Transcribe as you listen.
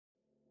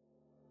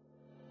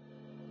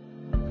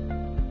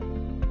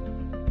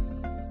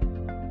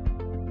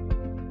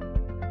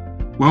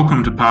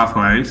Welcome to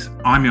Pathways.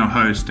 I'm your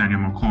host,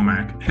 Daniel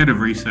McCormack, Head of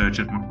Research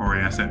at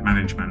Macquarie Asset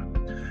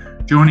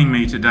Management. Joining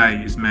me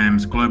today is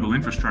MAM's Global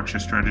Infrastructure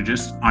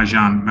Strategist,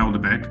 Ayjan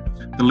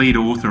Meldebek, the lead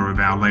author of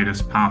our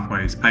latest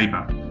Pathways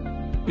paper.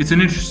 It's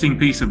an interesting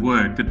piece of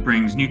work that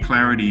brings new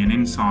clarity and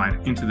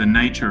insight into the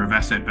nature of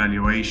asset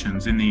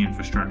valuations in the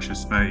infrastructure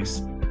space.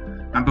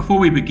 And before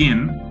we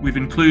begin, we've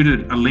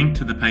included a link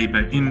to the paper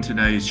in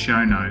today's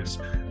show notes,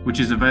 which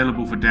is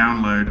available for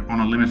download on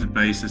a limited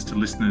basis to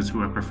listeners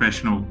who are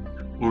professional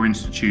or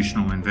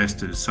institutional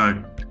investors.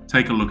 So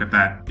take a look at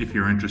that if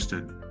you're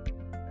interested.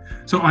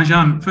 So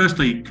Ayjan,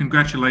 firstly,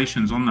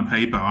 congratulations on the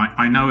paper.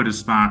 I know it has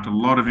sparked a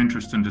lot of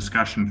interest and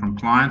discussion from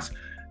clients,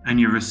 and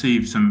you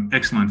received some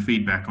excellent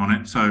feedback on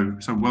it. So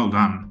well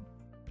done.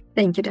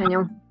 Thank you,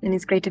 Daniel. And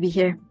it's great to be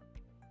here.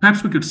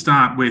 Perhaps we could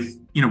start with,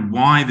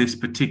 why this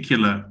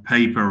particular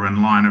paper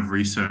and line of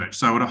research.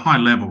 So at a high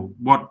level,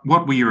 what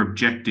were your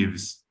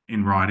objectives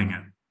in writing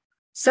it?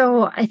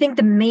 So I think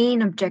the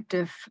main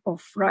objective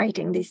of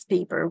writing this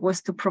paper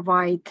was to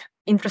provide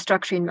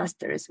infrastructure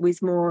investors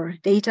with more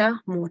data,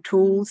 more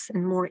tools,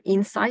 and more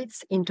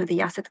insights into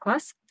the asset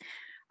class.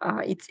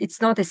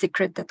 It's not a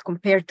secret that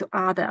compared to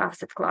other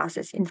asset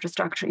classes,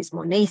 infrastructure is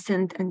more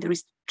nascent and there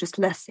is just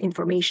less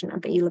information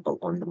available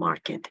on the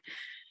market.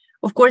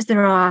 Of course,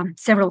 there are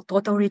several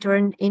total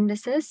return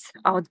indices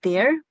out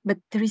there, but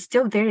there is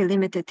still very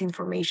limited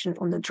information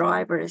on the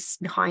drivers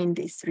behind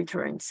these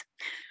returns.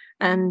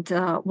 And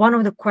one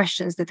of the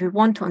questions that we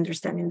want to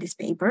understand in this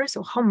paper,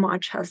 so how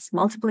much has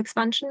multiple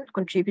expansion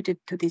contributed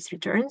to these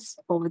returns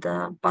over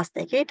the past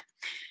decade?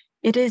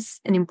 It is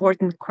an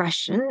important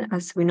question,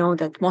 as we know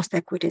that most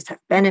equities have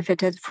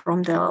benefited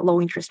from the low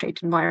interest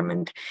rate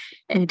environment,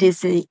 and it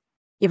is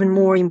even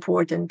more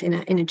important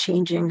in a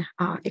changing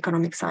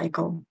economic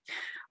cycle.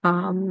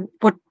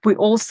 What we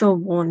also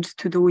want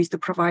to do is to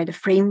provide a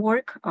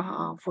framework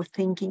for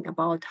thinking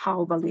about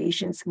how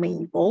valuations may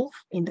evolve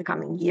in the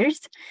coming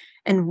years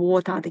and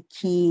what are the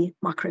key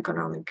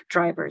macroeconomic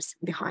drivers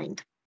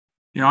behind.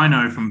 Yeah, I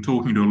know from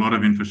talking to a lot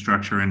of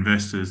infrastructure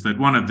investors that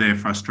one of their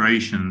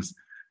frustrations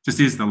just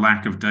is the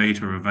lack of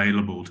data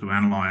available to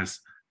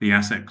analyze the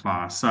asset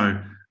class. So,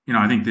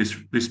 I think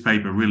this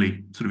paper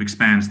really sort of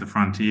expands the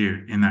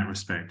frontier in that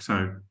respect.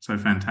 So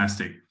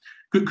fantastic.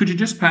 Could you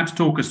just perhaps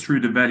talk us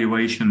through the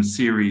valuation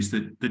series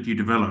that you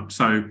developed?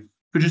 So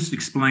could you just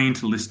explain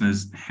to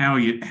listeners how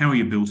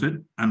you built it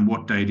and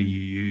what data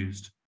you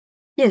used?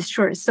 Yes,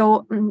 sure.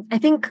 So I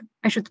think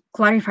I should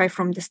clarify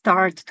from the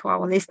start to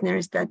our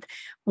listeners that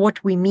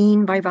what we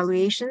mean by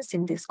valuations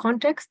in this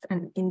context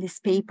and in this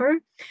paper.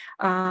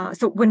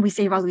 So when we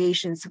say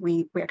valuations,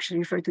 we actually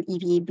refer to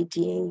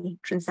EV/EBITDA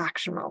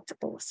transaction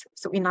multiples.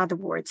 So in other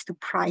words, the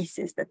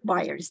prices that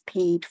buyers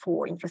paid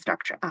for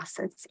infrastructure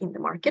assets in the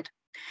market.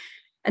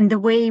 And the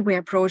way we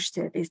approached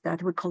it is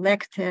that we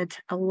collected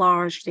a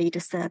large data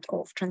set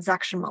of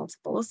transaction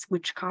multiples,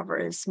 which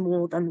covers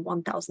more than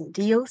 1,000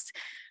 deals,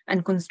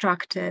 and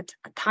constructed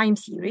a time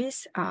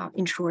series,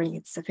 ensuring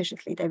it's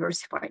sufficiently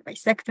diversified by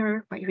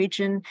sector, by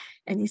region,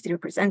 and is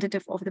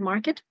representative of the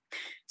market.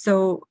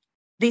 So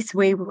this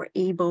way, we were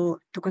able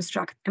to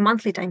construct a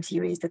monthly time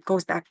series that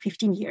goes back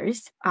 15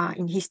 years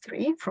in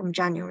history, from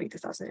January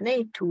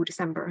 2008 to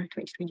December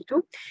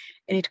 2022.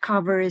 And it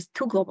covers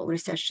 2 global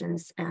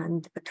recessions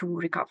and 2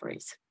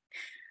 recoveries.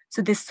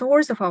 So the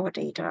source of our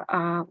data,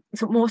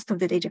 so most of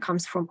the data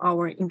comes from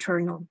our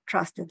internal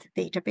trusted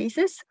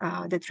databases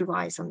that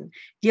relies on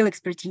deal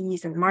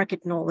expertise and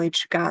market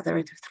knowledge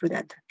gathered through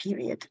that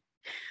period.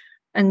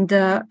 And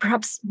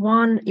perhaps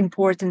one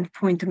important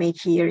point to make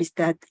here is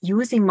that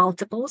using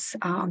multiples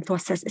to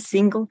assess a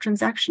single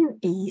transaction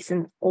is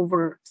an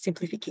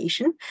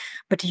oversimplification,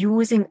 but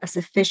using a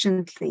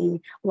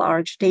sufficiently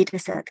large data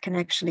set can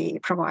actually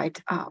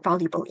provide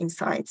valuable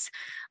insights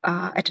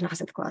at an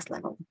asset class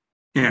level.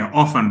 Yeah,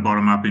 often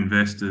bottom-up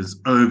investors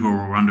over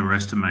or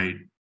underestimate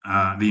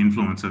the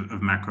influence of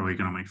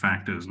macroeconomic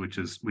factors, which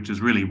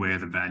is really where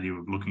the value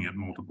of looking at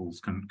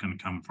multiples can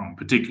come from,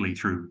 particularly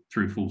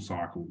through full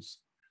cycles.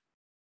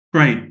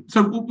 Great.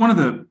 So one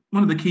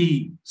of the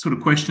key sort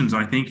of questions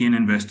I think in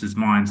investors'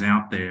 minds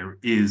out there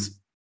is,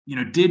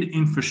 did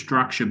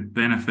infrastructure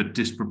benefit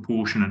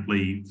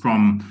disproportionately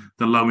from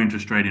the low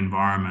interest rate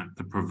environment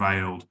that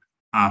prevailed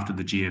after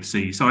the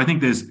GFC? So I think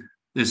there's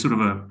sort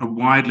of a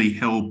widely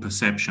held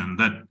perception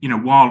that,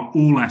 while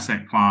all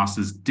asset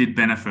classes did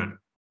benefit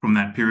from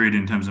that period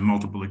in terms of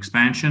multiple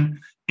expansion,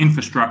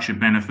 infrastructure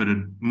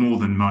benefited more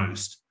than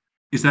most.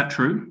 Is that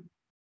true?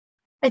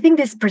 I think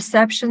this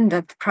perception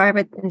that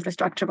private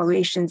infrastructure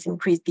valuations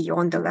increased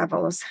beyond the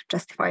levels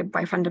justified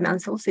by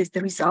fundamentals is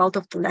the result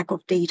of the lack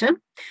of data.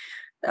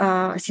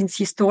 Since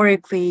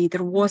historically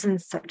there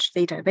wasn't such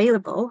data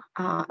available,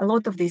 a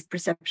lot of this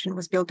perception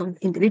was built on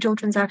individual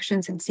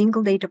transactions and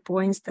single data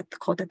points that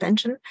caught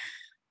attention.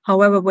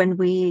 However, when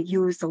we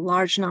use a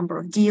large number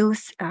of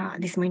deals,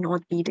 this may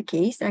not be the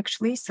case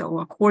actually. So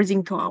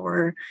according to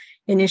our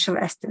initial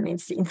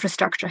estimates, the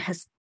infrastructure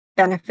has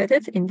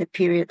benefited in the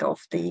period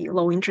of the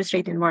low interest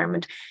rate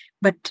environment,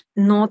 but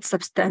not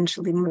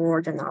substantially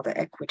more than other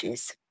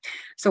equities.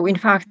 So in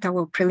fact,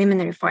 our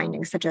preliminary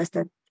findings suggest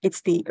that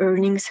it's the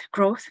earnings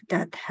growth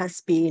that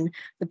has been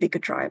the bigger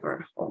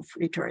driver of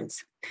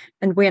returns.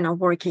 And we're now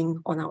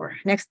working on our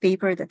next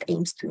paper that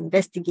aims to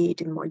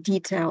investigate in more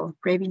detail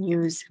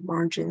revenues,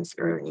 margins,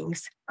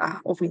 earnings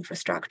of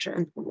infrastructure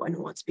and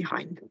what's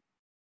behind them.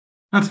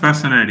 That's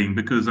fascinating,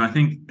 because I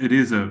think it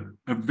is a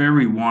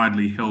very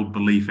widely held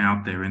belief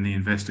out there in the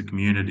investor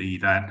community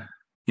that,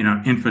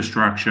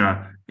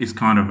 infrastructure is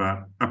kind of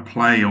a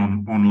play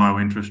on low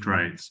interest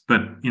rates.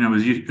 But,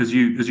 as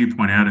you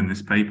point out in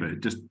this paper,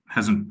 it just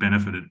hasn't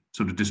benefited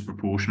sort of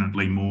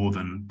disproportionately more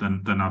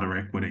than other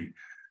equity.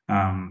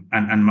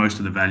 And most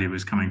of the value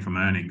is coming from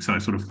earnings. So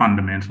it's sort of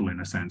fundamental in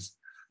a sense.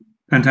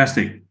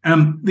 Fantastic.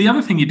 The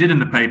other thing you did in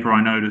the paper,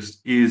 I noticed,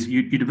 is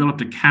you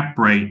developed a cap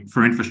rate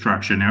for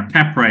infrastructure. Now,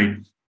 cap rate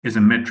is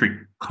a metric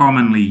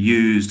commonly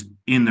used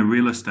in the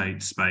real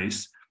estate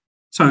space.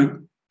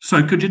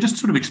 So could you just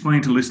sort of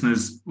explain to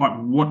listeners like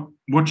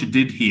what you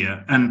did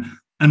here,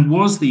 and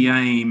was the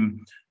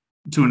aim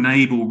to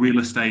enable real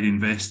estate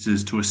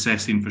investors to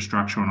assess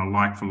infrastructure on a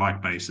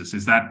like-for-like basis?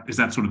 Is that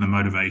sort of the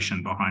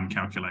motivation behind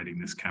calculating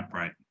this cap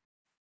rate?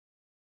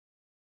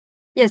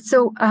 Yes.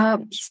 So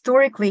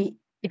historically,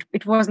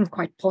 it wasn't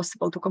quite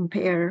possible to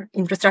compare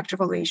infrastructure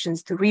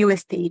valuations to real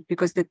estate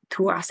because the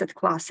two asset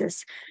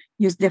classes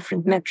use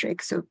different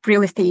metrics. So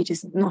real estate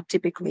is not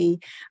typically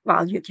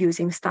valued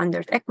using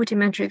standard equity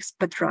metrics,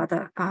 but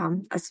rather,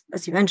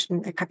 as you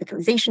mentioned, a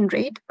capitalization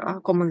rate,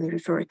 commonly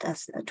referred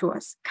to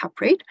as cap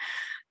rate.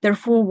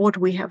 Therefore, what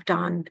we have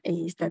done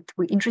is that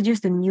we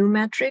introduced a new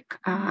metric,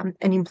 an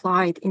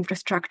implied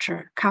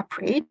infrastructure cap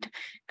rate,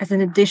 as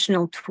an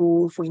additional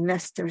tool for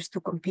investors to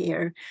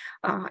compare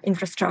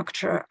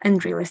infrastructure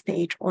and real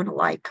estate on a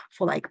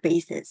like-for-like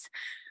basis.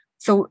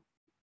 So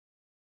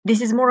this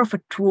is more of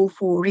a tool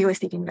for real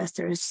estate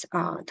investors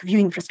to view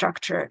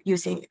infrastructure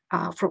using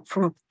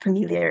from a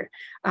familiar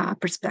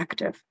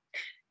perspective.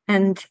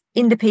 And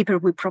in the paper,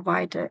 we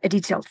provide a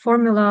detailed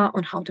formula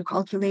on how to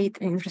calculate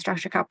an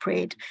infrastructure cap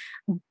rate.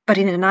 But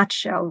in a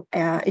nutshell,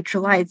 it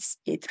relies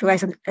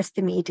on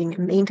estimating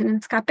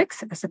maintenance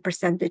capex as a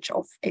percentage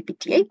of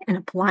EBITDA and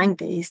applying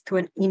this to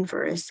an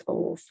inverse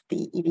of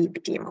the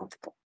EV/EBITDA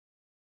multiple.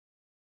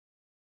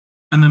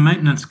 And the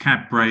maintenance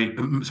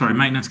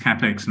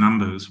capex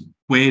numbers,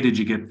 where did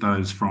you get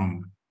those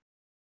from?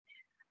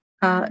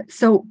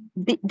 So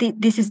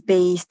this is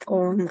based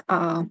on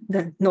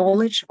the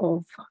knowledge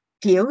of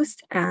deals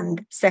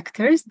and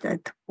sectors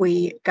that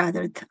we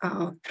gathered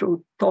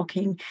through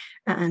talking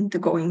and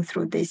going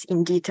through this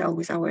in detail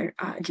with our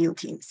deal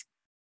teams.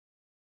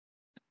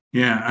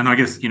 Yeah, and I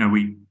guess,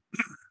 we,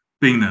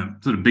 being the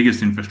sort of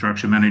biggest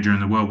infrastructure manager in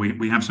the world,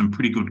 we have some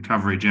pretty good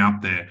coverage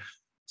out there.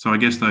 So I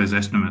guess those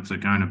estimates are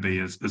going to be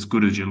as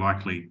good as you're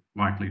likely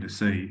to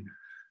see.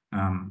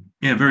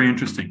 Yeah, very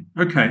interesting.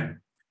 Okay.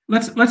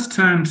 Let's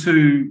turn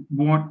to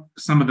what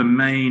some of the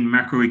main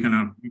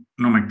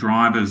macroeconomic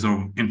drivers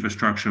of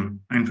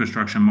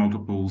infrastructure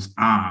multiples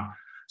are.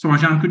 So,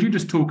 Arjan, could you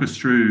just talk us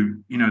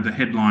through, the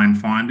headline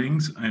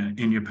findings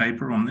in your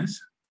paper on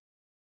this?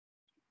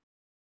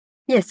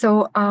 Yeah.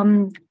 So,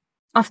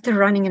 after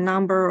running a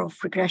number of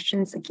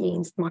regressions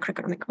against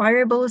macroeconomic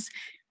variables,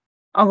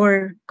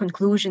 our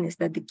conclusion is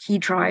that the key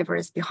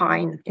drivers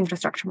behind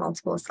infrastructure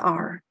multiples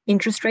are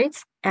interest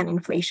rates and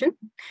inflation.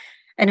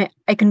 And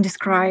I can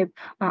describe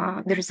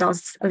the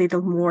results a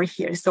little more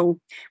here. So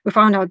we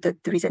found out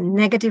that there is a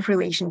negative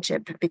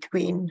relationship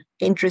between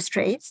interest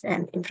rates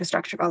and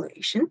infrastructure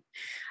valuation.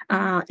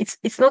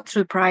 It's not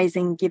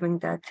surprising given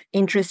that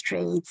interest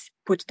rates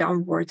put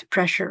downward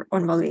pressure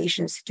on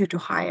valuations due to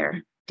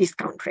higher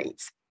discount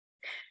rates.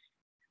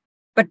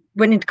 But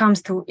when it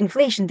comes to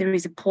inflation, there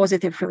is a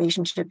positive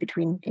relationship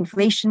between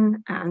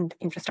inflation and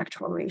infrastructure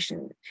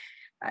valuation.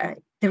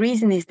 The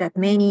reason is that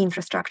many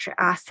infrastructure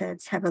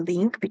assets have a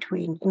link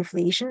between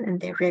inflation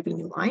and their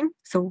revenue line.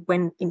 So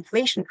when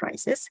inflation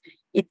rises,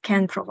 it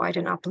can provide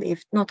an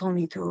uplift not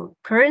only to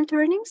current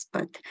earnings,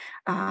 but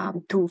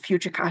to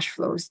future cash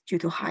flows due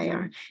to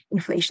higher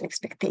inflation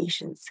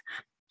expectations.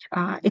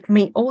 It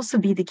may also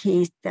be the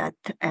case that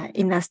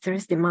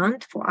investors'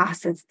 demand for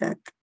assets that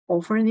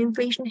offer an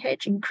inflation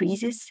hedge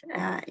increases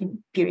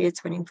in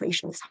periods when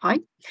inflation is high.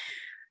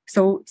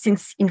 So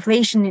since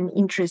inflation and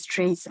interest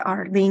rates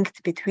are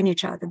linked between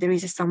each other, there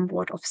is a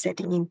somewhat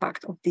offsetting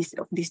impact of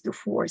these two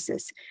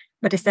forces.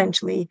 But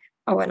essentially,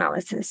 our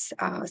analysis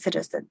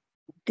suggests that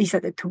these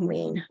are the two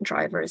main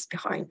drivers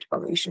behind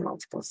valuation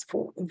multiples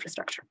for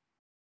infrastructure.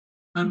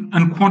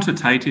 And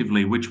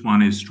quantitatively, which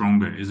one is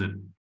stronger? Is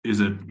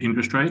it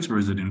interest rates or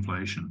is it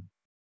inflation?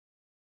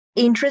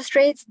 Interest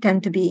rates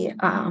tend to be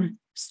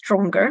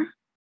stronger,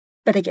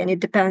 but again, it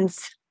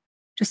depends.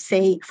 To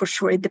say for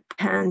sure, it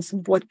depends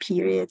what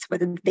periods,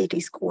 whether the data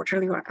is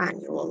quarterly or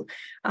annual,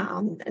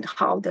 and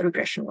how the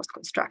regression was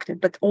constructed.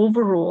 But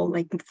overall,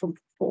 like for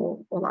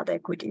all other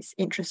equities,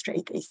 interest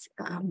rate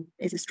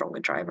is a stronger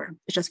driver.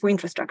 It's just for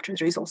infrastructure,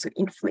 there is also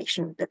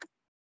inflation that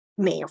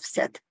may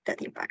offset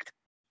that impact.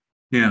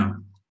 Yeah.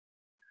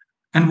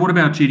 And what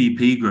about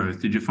GDP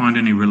growth? Did you find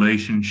any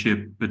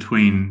relationship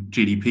between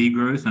GDP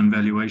growth and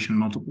valuation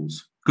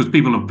multiples? Because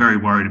people are very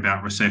worried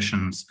about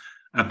recessions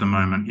at the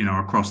moment,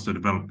 across the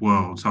developed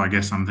world. So I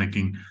guess I'm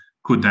thinking,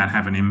 could that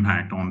have an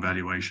impact on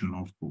valuation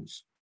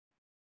multiples?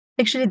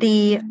 Actually,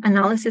 the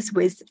analysis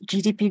with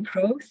GDP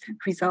growth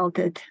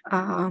resulted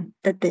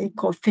that the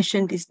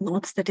coefficient is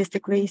not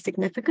statistically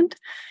significant.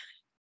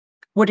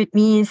 What it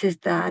means is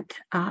that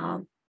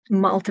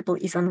multiple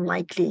is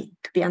unlikely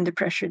to be under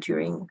pressure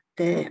during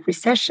the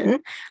recession.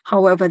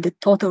 However, the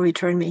total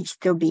return may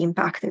still be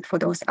impacted for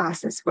those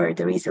assets where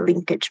there is a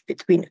linkage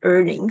between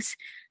earnings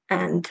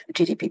and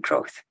GDP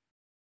growth.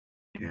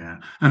 Yeah,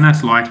 and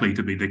that's likely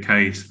to be the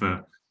case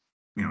for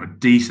a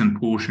decent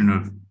portion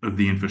of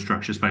the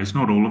infrastructure space.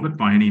 Not all of it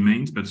by any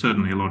means, but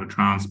certainly a lot of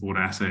transport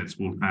assets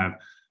will have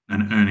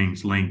an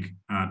earnings link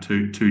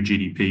to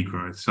GDP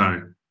growth.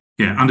 So,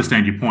 yeah,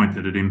 understand your point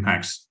that it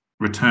impacts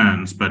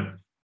returns, but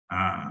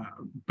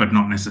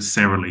not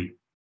necessarily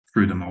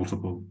through the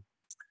multiple.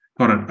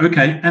 Got it.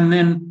 Okay, and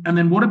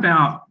then what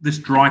about this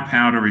dry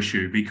powder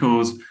issue?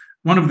 Because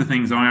one of the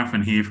things I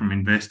often hear from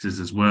investors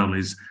as well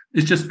is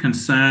just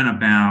concern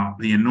about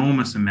the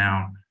enormous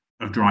amount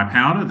of dry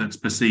powder that's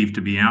perceived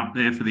to be out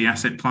there for the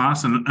asset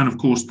class, and of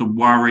course the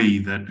worry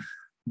that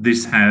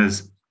this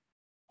has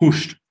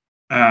pushed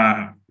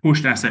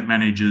asset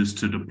managers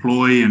to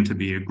deploy and to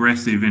be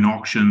aggressive in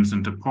auctions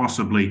and to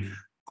possibly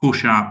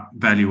push up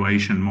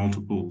valuation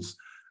multiples.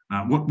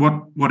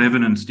 What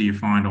evidence do you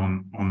find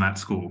on that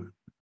score?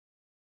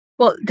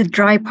 Well, the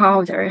dry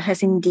powder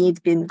has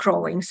indeed been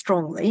growing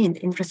strongly in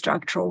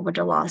infrastructure over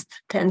the last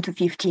 10 to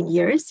 15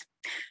 years.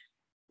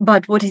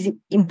 But what is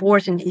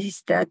important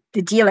is that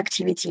the deal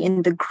activity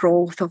and the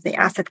growth of the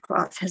asset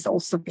class has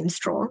also been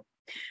strong.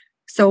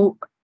 So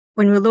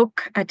when we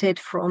look at it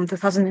from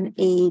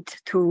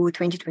 2008 to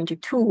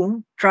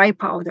 2022, dry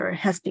powder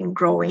has been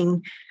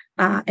growing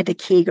at a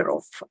CAGR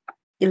of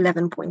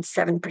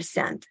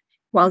 11.7%,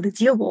 while the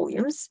deal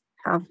volumes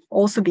have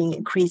also been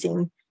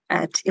increasing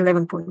at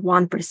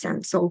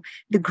 11.1%. So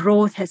the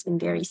growth has been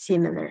very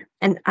similar.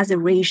 And as a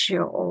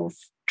ratio of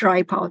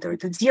dry powder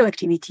to deal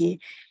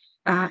activity,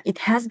 it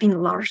has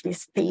been largely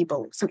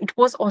stable. So it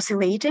was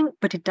oscillating,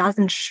 but it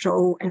doesn't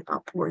show an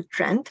upward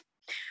trend.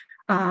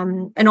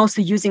 And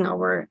also using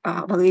our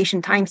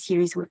valuation time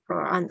series, we've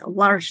run a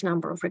large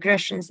number of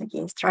regressions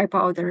against dry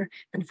powder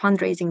and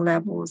fundraising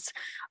levels,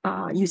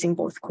 using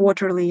both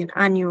quarterly and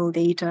annual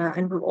data.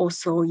 And we've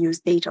also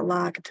used data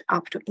lagged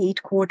up to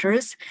 8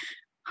 quarters.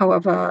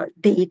 However,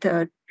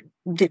 data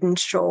didn't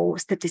show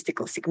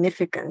statistical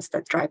significance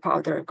that dry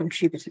powder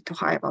contributed to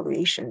high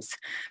valuations.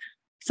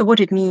 So what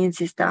it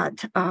means is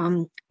that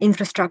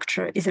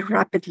infrastructure is a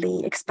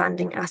rapidly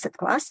expanding asset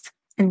class,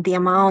 and the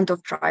amount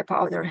of dry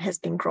powder has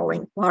been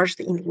growing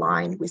largely in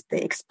line with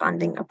the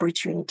expanding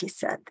opportunity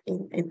set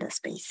in the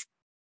space.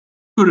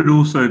 Could it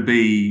also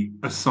be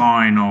a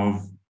sign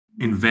of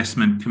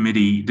investment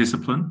committee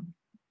discipline?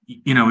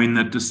 In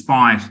that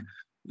despite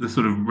the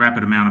sort of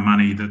rapid amount of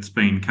money that's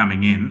been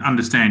coming in,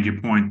 understand your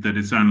point that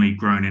it's only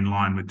grown in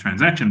line with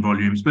transaction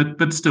volumes,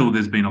 but still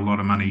there's been a lot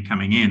of money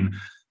coming in.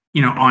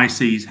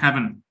 ICs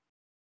haven't,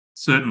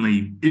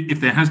 certainly,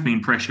 if there has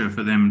been pressure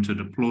for them to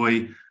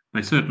deploy,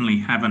 they certainly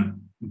haven't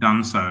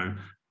done so,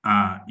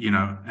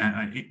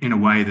 in a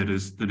way that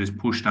is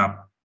pushed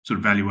up sort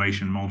of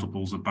valuation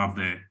multiples above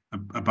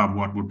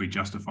what would be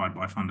justified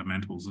by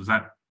fundamentals. Is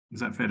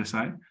that fair to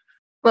say?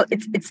 Well,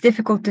 it's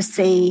difficult to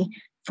say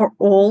for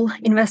all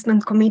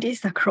investment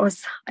committees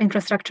across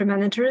infrastructure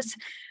managers,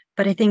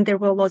 but I think there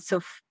were lots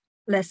of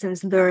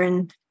lessons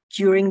learned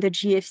during the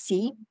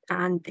GFC,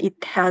 and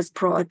it has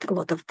brought a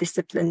lot of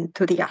discipline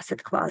to the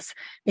asset class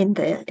in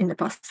the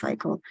past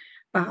cycle.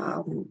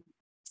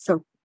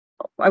 So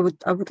I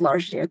would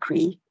largely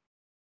agree.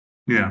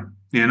 Yeah,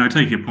 and I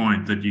take your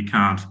point that you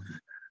can't,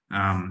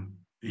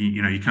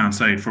 you can't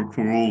say for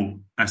all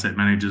asset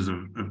managers,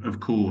 of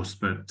course,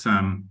 but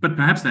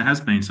perhaps there has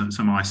been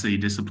some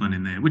IC discipline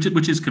in there,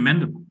 which is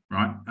commendable,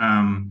 right?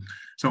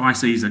 So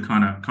ICs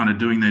are kind of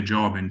doing their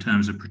job in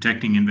terms of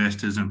protecting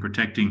investors and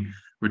protecting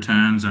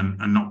returns and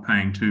not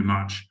paying too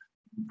much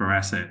for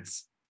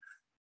assets.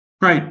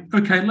 Great.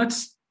 Okay,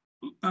 let's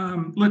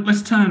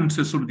turn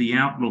to sort of the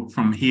outlook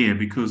from here,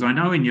 because I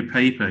know in your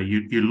paper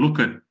you look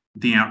at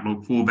the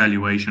outlook for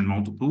valuation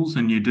multiples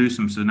and you do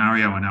some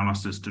scenario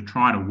analysis to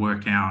try to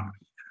work out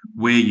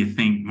where you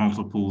think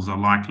multiples are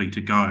likely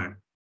to go.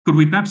 Could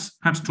we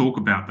perhaps talk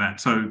about that?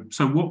 So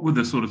what were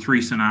the sort of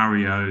 3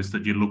 scenarios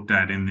that you looked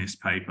at in this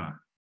paper?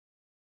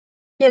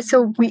 Yeah,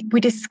 so we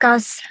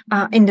discuss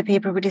in the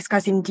paper, we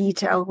discuss in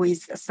detail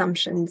with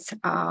assumptions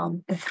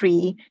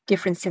 3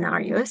 different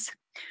scenarios.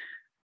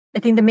 I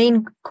think the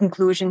main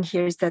conclusion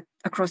here is that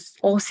across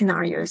all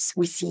scenarios,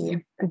 we see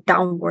a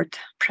downward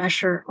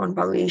pressure on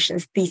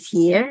valuations this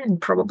year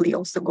and probably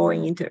also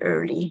going into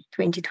early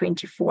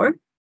 2024.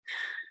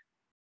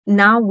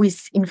 Now,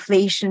 with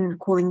inflation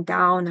cooling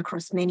down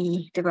across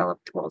many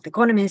developed world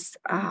economies,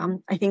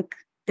 I think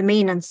the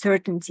main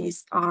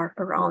uncertainties are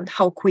around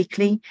how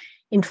quickly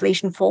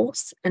inflation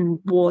falls and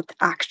what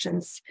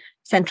actions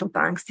central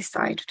banks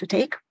decide to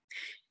take.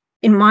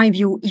 In my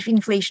view, if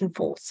inflation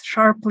falls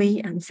sharply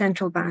and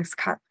central banks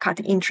cut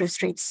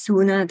interest rates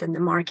sooner than the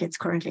markets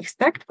currently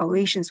expect,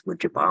 valuations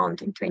would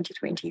rebound in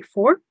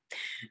 2024.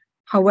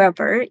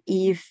 However,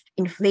 if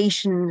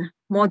inflation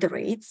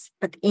moderates,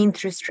 but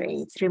interest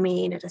rates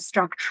remain at a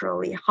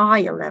structurally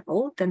higher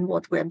level than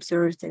what we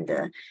observed in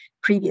the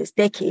previous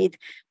decade,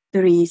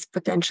 there is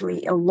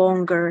potentially a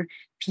longer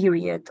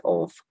period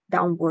of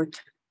downward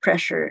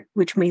pressure,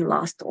 which may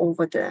last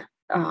over the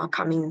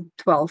coming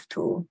 12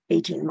 to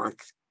 18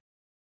 months.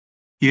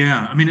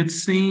 Yeah, I mean, it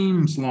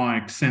seems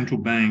like central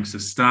banks are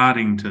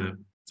starting to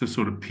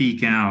sort of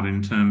peak out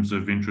in terms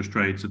of interest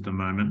rates at the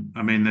moment.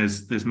 I mean,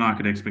 there's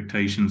market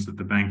expectations that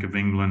the Bank of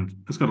England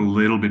has got a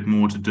little bit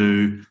more to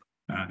do,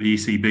 the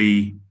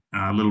ECB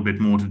a little bit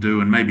more to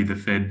do, and maybe the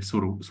Fed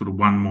sort of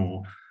one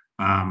more.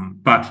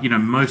 But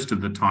most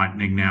of the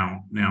tightening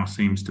now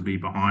seems to be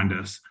behind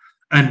us.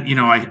 And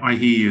I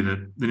hear you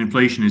that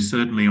inflation is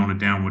certainly on a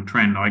downward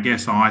trend. I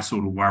guess I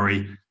sort of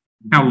worry,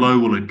 how low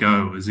will it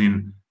go? As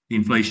in, the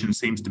inflation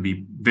seems to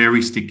be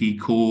very sticky.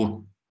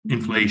 Core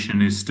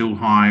inflation is still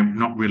high,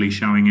 not really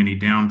showing any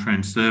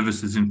downtrend.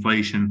 Services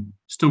inflation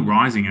still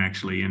rising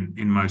actually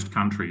in most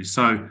countries.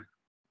 So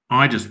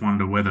I just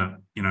wonder whether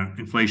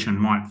inflation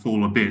might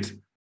fall a bit,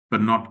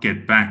 but not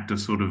get back to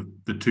sort of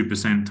the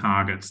 2%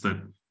 targets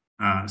that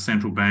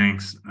central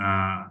banks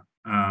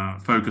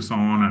focus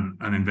on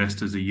and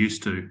investors are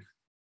used to.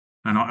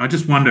 And I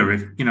just wonder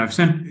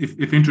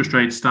if interest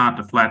rates start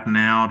to flatten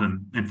out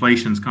and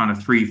inflation's kind of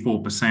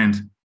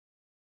 3-4%.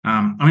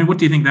 What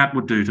do you think that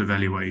would do to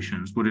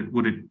valuations? Would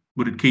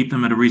it keep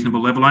them at a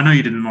reasonable level? I know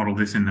you didn't model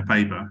this in the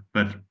paper,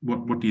 but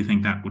what do you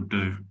think that would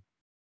do?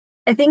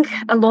 I think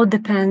a lot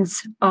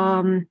depends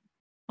on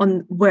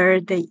where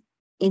the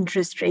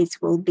interest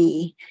rates will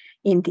be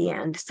in the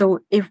end. So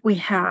if we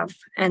have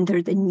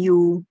entered a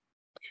new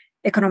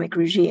economic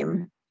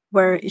regime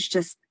where it's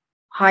just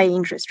high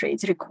interest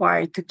rates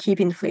required to keep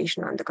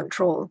inflation under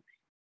control,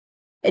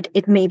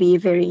 it may be a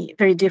very,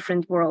 very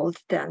different world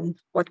than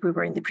what we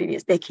were in the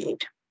previous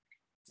decade.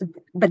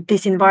 But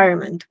this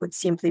environment would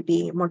simply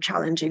be more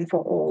challenging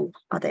for all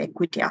other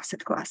equity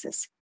asset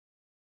classes.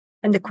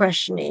 And the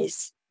question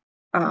is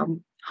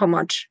how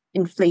much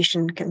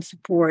inflation can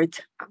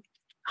support,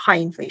 high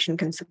inflation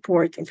can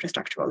support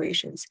infrastructure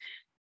valuations.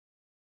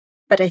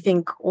 But I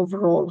think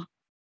overall,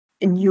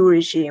 a new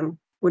regime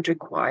would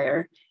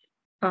require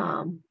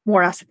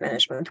more asset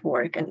management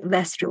work and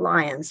less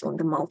reliance on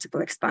the multiple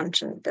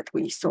expansion that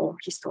we saw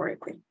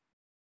historically.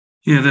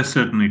 Yeah, that's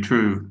certainly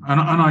true.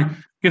 And I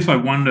guess I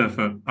wonder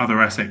for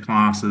other asset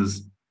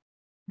classes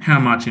how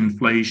much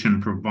inflation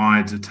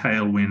provides a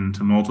tailwind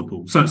to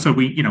multiples. So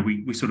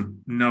we sort of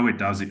know it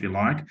does, if you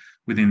like,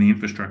 within the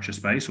infrastructure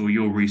space, or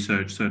your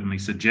research certainly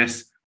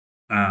suggests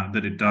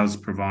that it does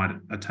provide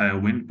a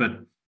tailwind.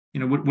 But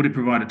would it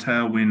provide a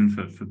tailwind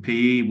for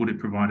PE? Would it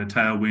provide a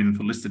tailwind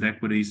for listed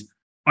equities?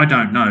 I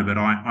don't know, but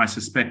I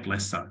suspect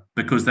less so,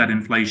 because that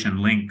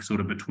inflation link sort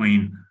of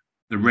between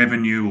the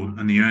revenue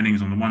and the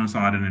earnings on the one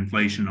side and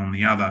inflation on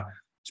the other,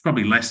 it's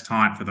probably less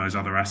tight for those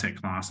other asset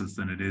classes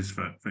than it is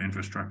for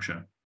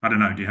infrastructure. I don't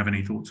know. Do you have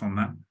any thoughts on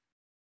that?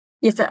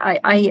 Yes,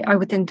 I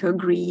would tend to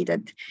agree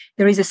that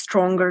there is a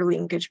stronger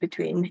linkage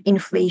between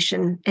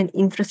inflation and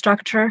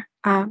infrastructure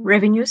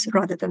revenues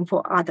rather than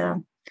for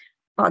other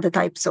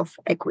types of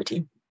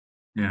equity.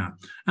 Yeah,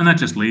 and that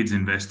just leads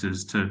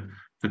investors to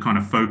kind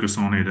of focus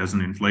on it as an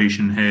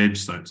inflation hedge.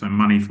 So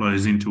money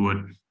flows into it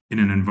in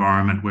an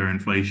environment where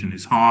inflation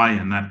is high,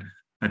 and that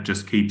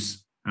just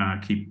keeps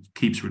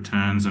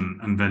returns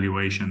and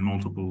valuation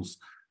multiples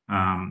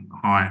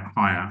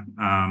higher,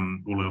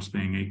 all else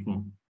being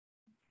equal.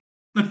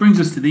 That brings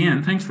us to the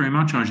end. Thanks very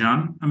much,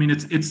 Arjan. I mean,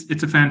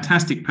 it's a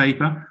fantastic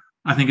paper.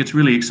 I think it's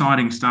really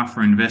exciting stuff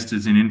for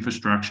investors in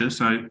infrastructure.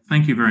 So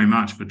thank you very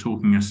much for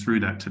talking us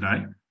through that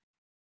today.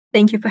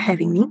 Thank you for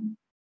having me.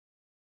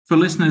 For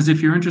listeners,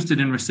 if you're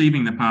interested in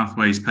receiving the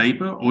Pathways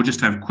paper or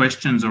just have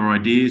questions or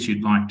ideas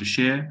you'd like to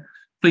share,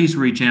 please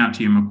reach out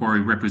to your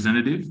Macquarie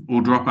representative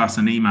or drop us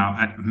an email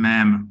at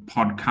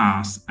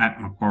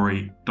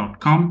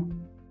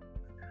mampodcasts@macquarie.com.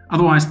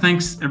 Otherwise,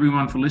 thanks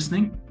everyone for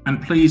listening,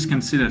 and please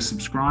consider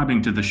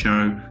subscribing to the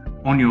show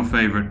on your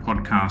favourite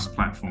podcast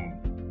platform.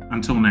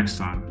 Until next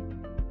time.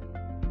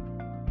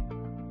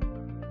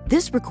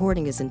 This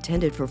recording is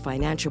intended for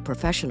financial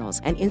professionals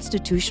and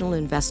institutional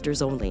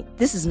investors only.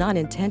 This is not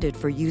intended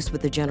for use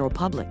with the general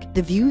public.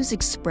 The views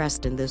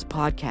expressed in this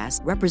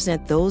podcast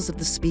represent those of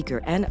the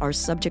speaker and are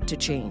subject to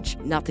change.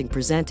 Nothing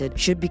presented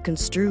should be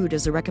construed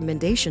as a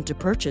recommendation to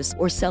purchase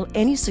or sell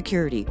any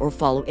security or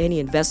follow any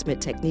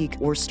investment technique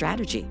or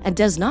strategy, and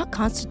does not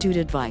constitute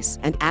advice,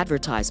 an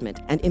advertisement,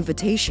 an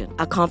invitation,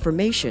 a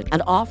confirmation,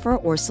 an offer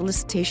or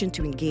solicitation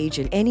to engage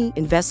in any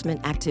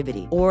investment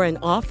activity, or an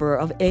offer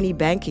of any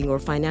banking or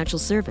financial financial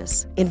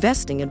service.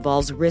 Investing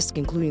involves risk,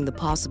 including the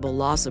possible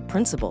loss of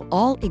principal.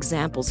 All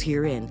examples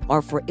herein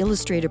are for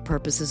illustrative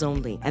purposes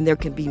only, and there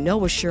can be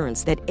no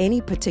assurance that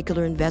any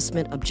particular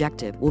investment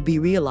objective will be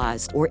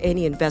realized or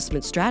any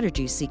investment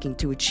strategy seeking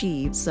to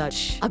achieve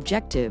such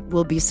objective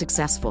will be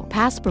successful.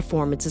 Past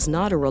performance is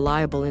not a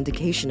reliable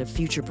indication of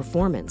future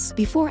performance.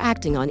 Before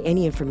acting on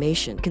any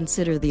information,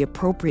 consider the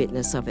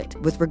appropriateness of it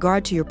with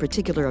regard to your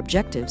particular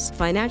objectives,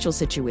 financial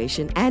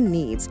situation, and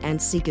needs,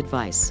 and seek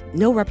advice.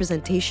 No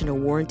representation or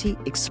warranty,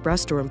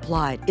 expressed or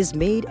implied, is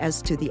made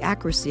as to the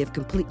accuracy of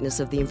completeness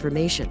of the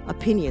information,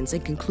 opinions,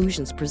 and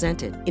conclusions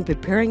presented. In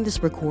preparing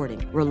this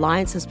recording,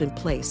 reliance has been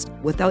placed,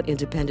 without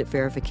independent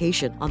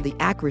verification, on the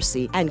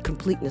accuracy and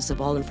completeness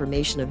of all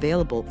information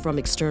available from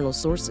external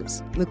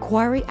sources.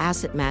 Macquarie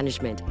Asset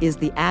Management is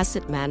the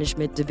asset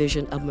management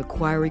division of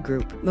Macquarie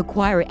Group.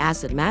 Macquarie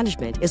Asset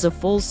Management is a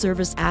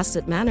full-service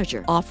asset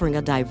manager offering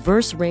a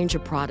diverse range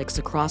of products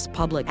across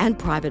public and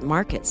private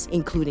markets,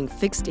 including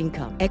fixed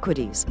income,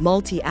 equities,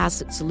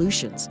 multi-asset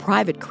solutions,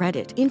 private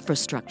credit,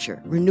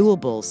 infrastructure,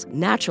 renewables,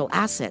 natural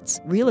assets,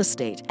 real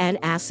estate, and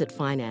asset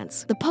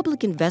finance. The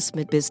public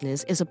investment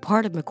business is a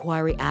part of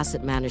Macquarie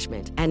Asset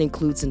Management and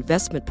includes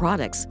investment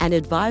products and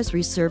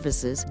advisory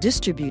services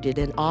distributed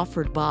and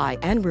offered by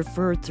and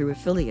referred through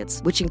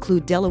affiliates, which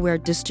include Delaware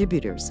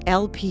Distributors,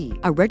 LP,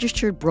 a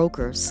registered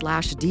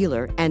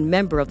broker/dealer and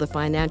member of the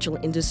Financial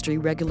Industry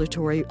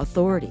Regulatory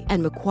Authority,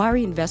 and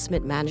Macquarie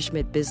Investment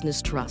Management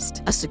Business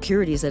Trust, a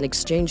Securities and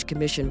Exchange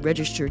Commission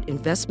registered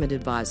investment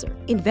advisor.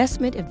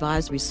 Investment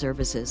advisory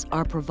services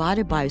are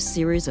provided by a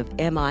series of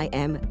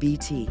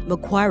MIMBT.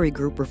 Macquarie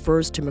Group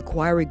refers to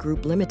Macquarie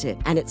Group Limited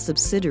and its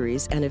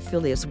subsidiaries and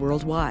affiliates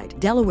worldwide.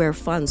 Delaware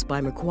Funds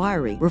by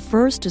Macquarie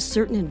refers to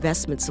certain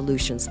investment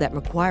solutions that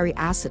Macquarie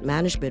Asset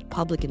Management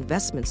Public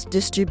Investments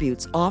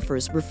distributes,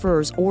 offers,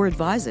 refers, or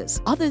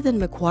advises. Other than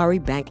Macquarie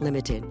Bank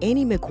Limited,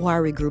 any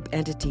Macquarie Group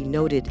entity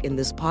noted in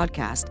this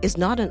podcast is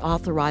not an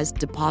authorized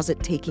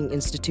deposit-taking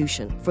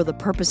institution for the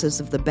purposes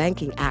of the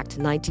Banking Act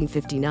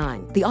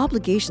 1959. The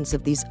obligations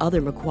of these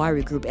other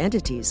Macquarie Group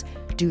entities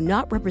do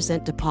not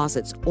represent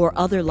deposits or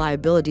other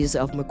liabilities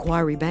of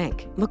Macquarie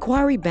Bank.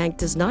 Macquarie Bank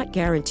does not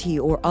guarantee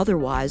or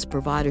otherwise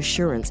provide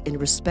assurance in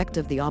respect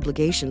of the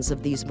obligations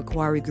of these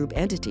Macquarie Group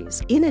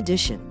entities. In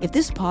addition, if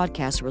this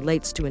podcast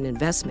relates to an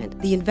investment,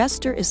 the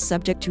investor is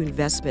subject to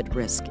investment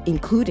risk,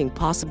 including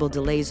possible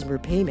delays in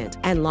repayment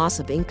and loss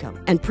of income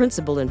and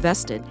principal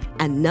invested,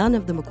 and none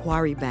of the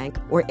Macquarie Bank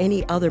or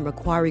any other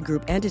Macquarie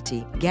Group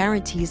entity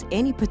guarantees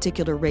any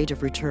particular rate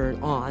of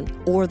return on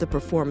or the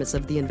performance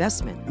of the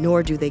investment,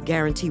 nor do they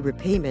guarantee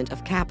repayment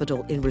of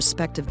capital in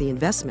respect of the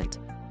investment.